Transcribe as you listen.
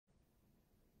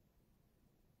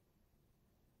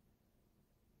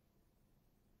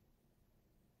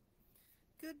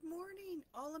Good morning,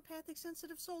 all empathic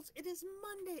sensitive souls. It is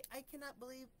Monday. I cannot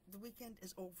believe the weekend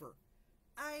is over.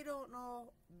 I don't know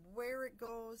where it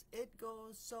goes. It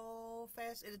goes so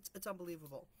fast. It's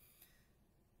unbelievable.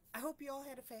 I hope you all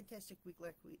had a fantastic week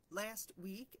last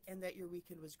week and that your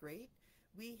weekend was great.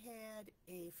 We had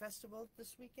a festival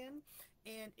this weekend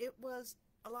and it was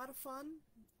a lot of fun.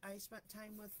 I spent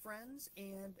time with friends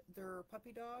and their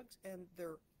puppy dogs and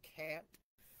their cat,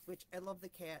 which I love the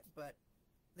cat, but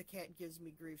the cat gives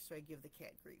me grief, so I give the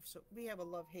cat grief. So we have a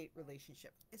love-hate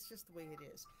relationship. It's just the way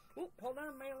it is. Oh, hold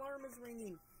on, my alarm is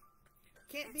ringing.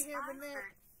 Can't be having that.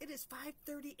 It is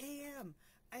 5:30 a.m.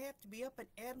 I have to be up and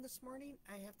Adam this morning.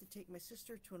 I have to take my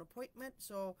sister to an appointment,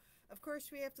 so of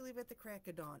course we have to leave at the crack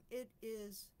of dawn.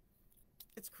 It's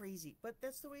crazy, but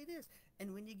that's the way it is.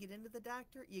 And when you get into the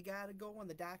doctor, you gotta go when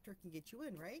the doctor can get you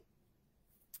in, right?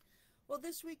 Well,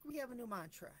 this week we have a new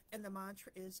mantra, and the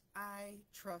mantra is, I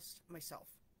trust myself.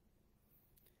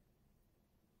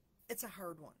 It's a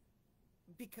hard one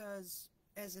because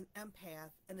as an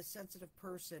empath and a sensitive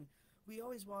person, we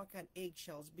always walk on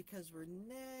eggshells because we're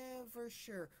never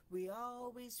sure. We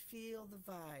always feel the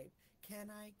vibe. Can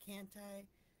I? Can't I?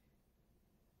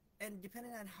 And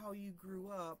depending on how you grew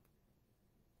up,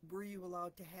 were you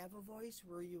allowed to have a voice?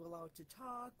 Were you allowed to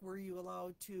talk? Were you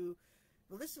allowed to,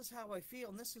 well, this is how I feel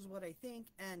and this is what I think,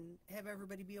 and have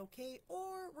everybody be okay?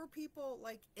 Or were people,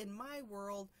 like in my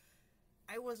world,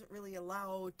 I wasn't really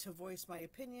allowed to voice my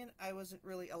opinion. I wasn't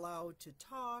really allowed to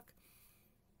talk.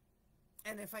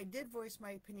 And if I did voice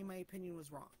my opinion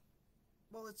was wrong.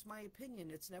 Well, it's my opinion.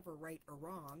 It's never right or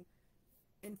wrong.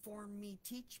 Inform me,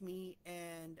 teach me,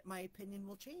 and my opinion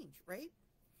will change, right?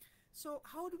 So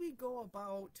how do we go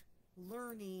about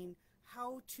learning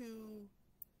how to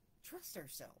trust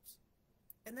ourselves?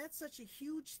 And that's such a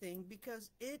huge thing because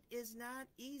it is not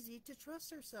easy to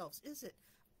trust ourselves, is it?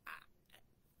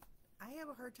 I have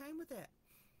a hard time with that.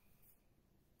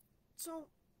 So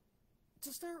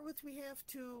to start with, we have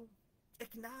to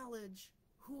acknowledge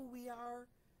who we are.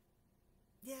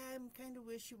 Yeah, I'm kind of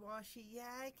wishy-washy. Yeah,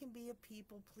 I can be a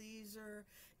people pleaser,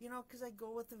 because I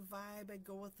go with the vibe, I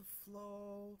go with the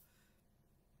flow.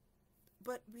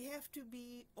 But we have to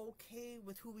be okay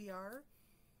with who we are.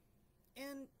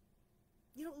 And,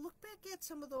 look back at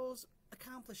some of those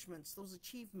accomplishments, those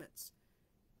achievements.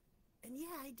 And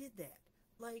yeah, I did that.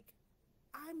 Like,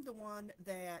 I'm the one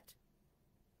that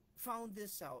found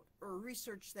this out or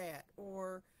researched that,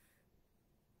 or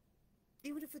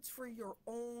even if it's for your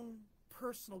own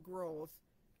personal growth,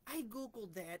 I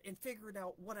Googled that and figured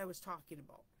out what I was talking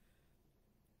about.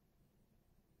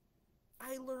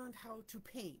 I learned how to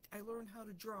paint. I learned how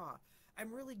to draw.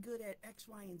 I'm really good at X,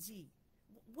 Y, and Z.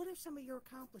 What are some of your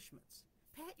accomplishments?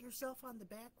 Pat yourself on the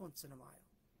back once in a while.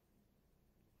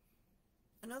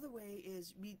 Another way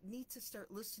is we need to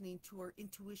start listening to our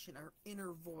intuition, our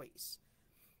inner voice.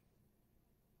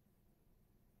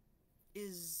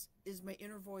 Is my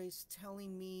inner voice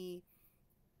telling me,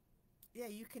 yeah,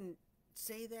 you can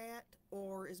say that?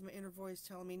 Or is my inner voice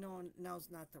telling me, no,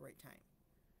 now's not the right time?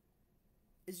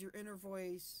 Is your inner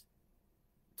voice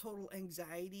total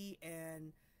anxiety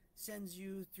and sends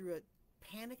you through a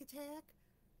panic attack?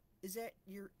 Is that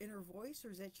your inner voice, or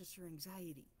is that just your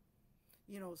anxiety?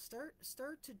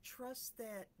 Start to trust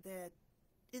that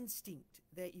instinct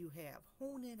that you have.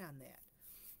 Hone in on that.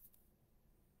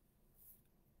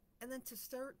 And then to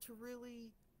start to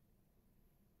really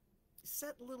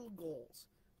set little goals.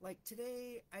 Like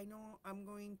today, I know I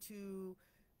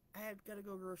have got to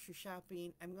go grocery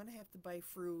shopping. I'm going to have to buy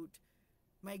fruit.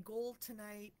 My goal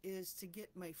tonight is to get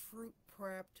my fruit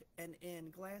prepped and in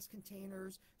glass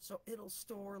containers so it'll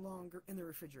store longer in the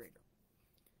refrigerator.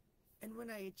 And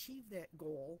when I achieve that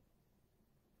goal,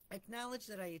 acknowledge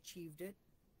that I achieved it,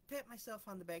 pat myself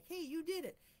on the back. Hey, you did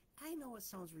it. I know it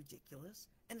sounds ridiculous,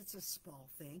 and it's a small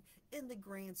thing in the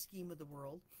grand scheme of the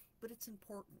world, but it's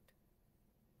important.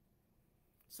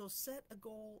 So set a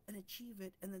goal and achieve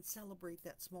it, and then celebrate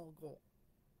that small goal.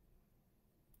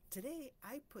 Today,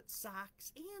 I put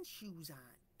socks and shoes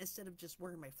on instead of just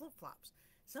wearing my flip-flops.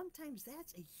 Sometimes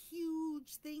that's a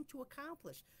huge thing to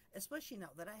accomplish, especially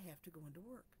now that I have to go into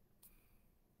work.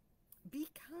 Be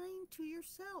kind to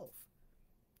yourself.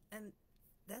 And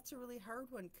that's a really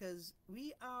hard one because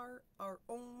we are our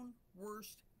own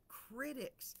worst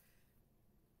critics.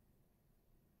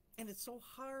 And it's so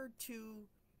hard to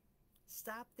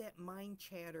stop that mind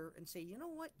chatter and say, you know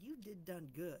what, you done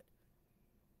good.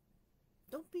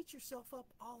 Don't beat yourself up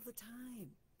all the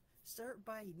time. Start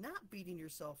by not beating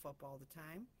yourself up all the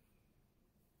time.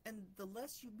 And the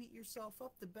less you beat yourself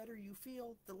up, the better you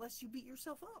feel, the less you beat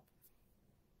yourself up.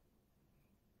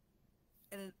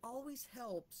 And it always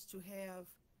helps to have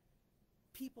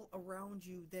people around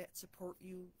you that support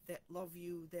you, that love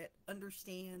you, that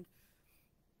understand,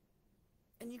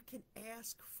 and you can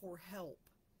ask for help.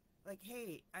 Like,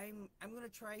 hey, I'm going to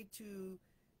try to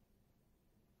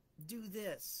do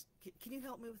this. Can you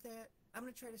help me with that? I'm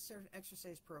going to try to start an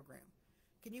exercise program.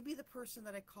 Can you be the person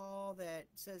that I call that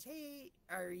says, hey,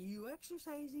 are you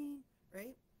exercising?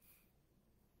 Right?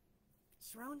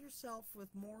 Surround yourself with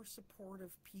more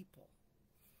supportive people.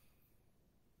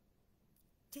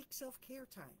 Take self-care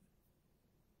time.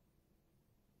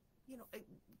 You know,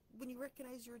 when you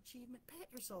recognize your achievement, pat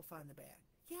yourself on the back.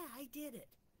 Yeah, I did it.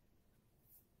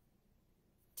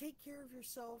 Take care of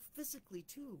yourself physically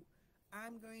too.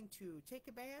 I'm going to take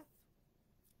a bath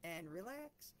and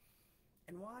relax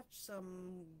and watch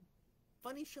some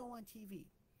funny show on TV.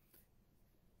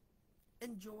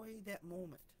 Enjoy that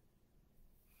moment.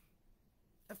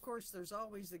 Of course, there's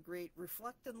always the great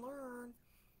reflect and learn.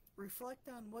 Reflect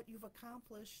on what you've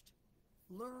accomplished.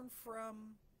 Learn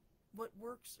from what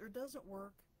works or doesn't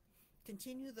work.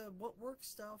 Continue the what works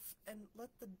stuff and let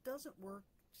the doesn't work,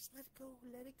 just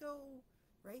let it go,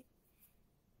 right?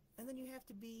 And then you have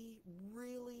to be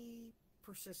really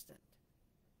persistent.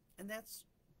 And that's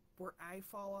where I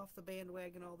fall off the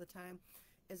bandwagon all the time,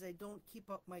 is I don't keep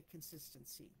up my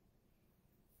consistency.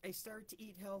 I start to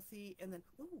eat healthy and then,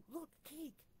 ooh, look,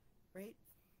 cake, right?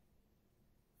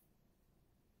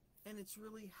 And it's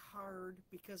really hard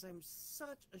because I'm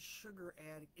such a sugar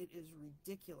addict. It is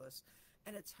ridiculous.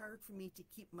 And it's hard for me to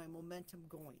keep my momentum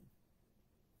going.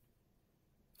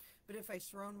 But if I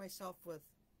surround myself with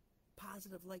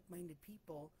positive, like-minded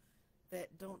people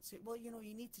that don't say, well, you know,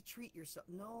 you need to treat yourself.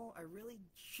 No, I really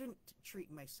shouldn't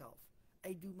treat myself.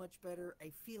 I do much better.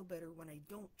 I feel better when I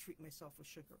don't treat myself with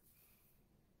sugar.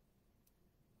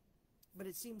 But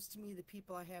it seems to me the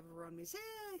people I have around me say,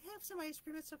 have some ice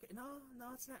cream, it's okay. No,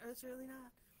 it's not. It's really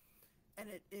not. And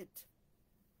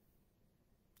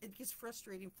it gets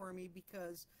frustrating for me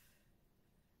because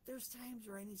there's times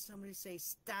where I need somebody to say,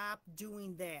 stop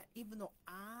doing that, even though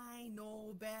I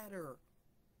know better.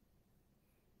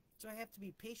 So I have to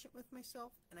be patient with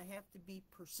myself, and I have to be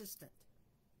persistent.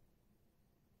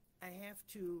 I have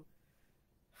to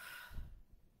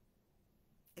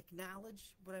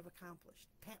acknowledge what I've accomplished.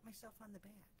 Pat myself on the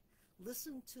back.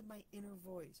 Listen to my inner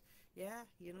voice. Yeah,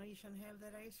 you know, you shouldn't have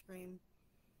that ice cream.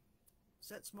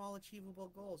 Set small,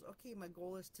 achievable goals. Okay, my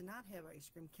goal is to not have ice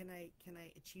cream. Can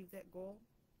I achieve that goal?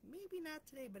 Maybe not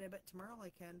today, but I bet tomorrow I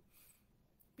can.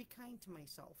 Be kind to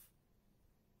myself.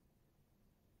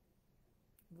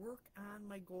 Work on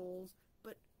my goals,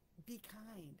 but be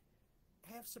kind.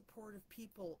 Have supportive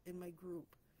people in my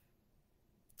group.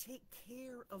 Take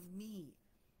care of me.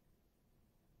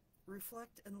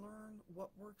 Reflect and learn what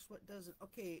works, what doesn't.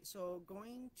 Okay, so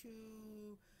going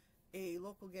to a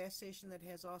local gas station that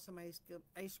has awesome ice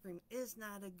cream is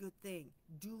not a good thing.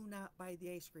 Do not buy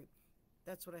the ice cream.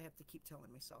 That's what I have to keep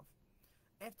telling myself.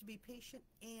 I have to be patient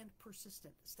and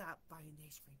persistent. Stop buying the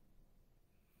ice cream.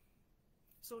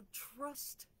 So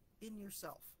trust in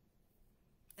yourself.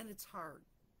 And it's hard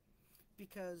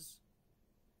because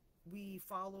we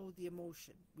follow the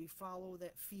emotion. We follow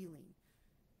that feeling.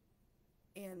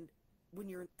 And when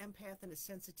you're an empath and a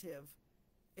sensitive,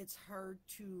 it's hard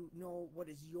to know what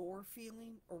is your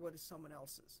feeling or what is someone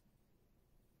else's.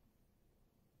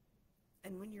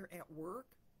 And when you're at work,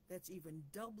 that's even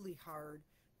doubly hard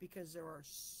because there are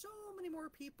so many more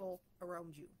people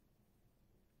around you.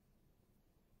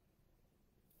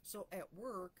 So at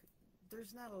work,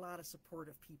 there's not a lot of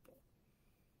supportive people.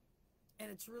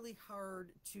 And it's really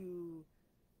hard to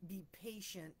be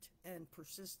patient and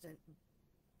persistent.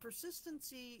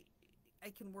 Persistency I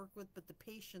can work with, but the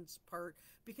patience part,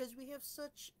 because we have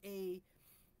such a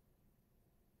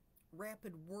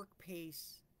rapid work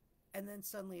pace, and then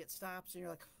suddenly it stops and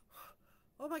you're like,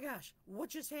 oh my gosh, what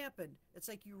just happened? It's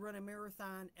like you run a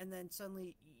marathon and then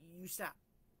suddenly you stop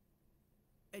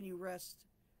and you rest,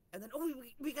 and then, oh,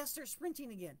 we got to start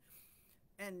sprinting again.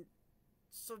 And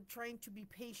so trying to be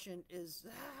patient is,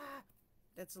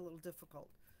 that's a little difficult.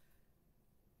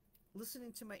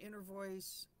 Listening to my inner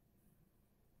voice,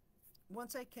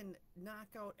 once I can knock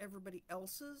out everybody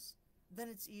else's, then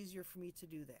it's easier for me to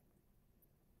do that.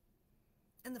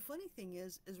 And the funny thing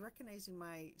is recognizing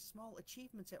my small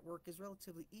achievements at work is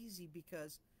relatively easy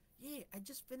because, yeah, I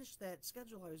just finished that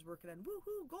schedule I was working on.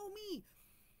 Woohoo, go me!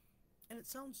 And it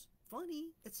sounds funny.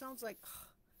 It sounds like,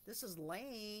 this is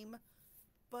lame.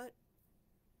 But,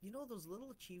 you know, those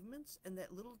little achievements and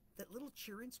that little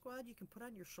cheering squad you can put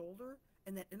on your shoulder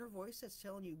and that inner voice that's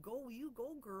telling you, go you,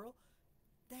 go girl,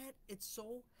 that it's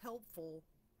so helpful,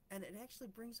 and it actually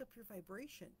brings up your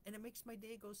vibration, and it makes my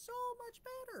day go so much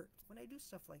better when I do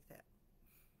stuff like that.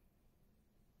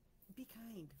 Be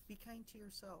kind. Be kind to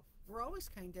yourself. We're always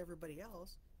kind to everybody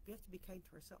else. We have to be kind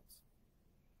to ourselves.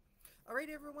 All right,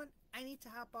 everyone, I need to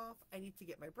hop off. I need to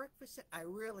get my breakfast in. I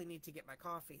really need to get my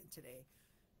coffee in today.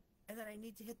 And then I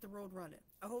need to hit the road running.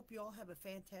 I hope you all have a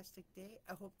fantastic day.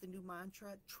 I hope the new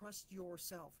mantra, trust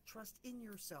yourself. Trust in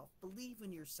yourself. Believe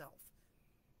in yourself.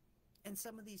 And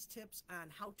some of these tips on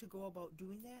how to go about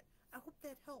doing that, I hope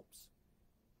that helps.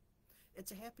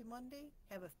 It's a happy Monday.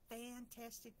 Have a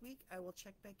fantastic week. I will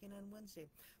check back in on Wednesday.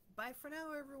 Bye for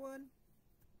now, everyone.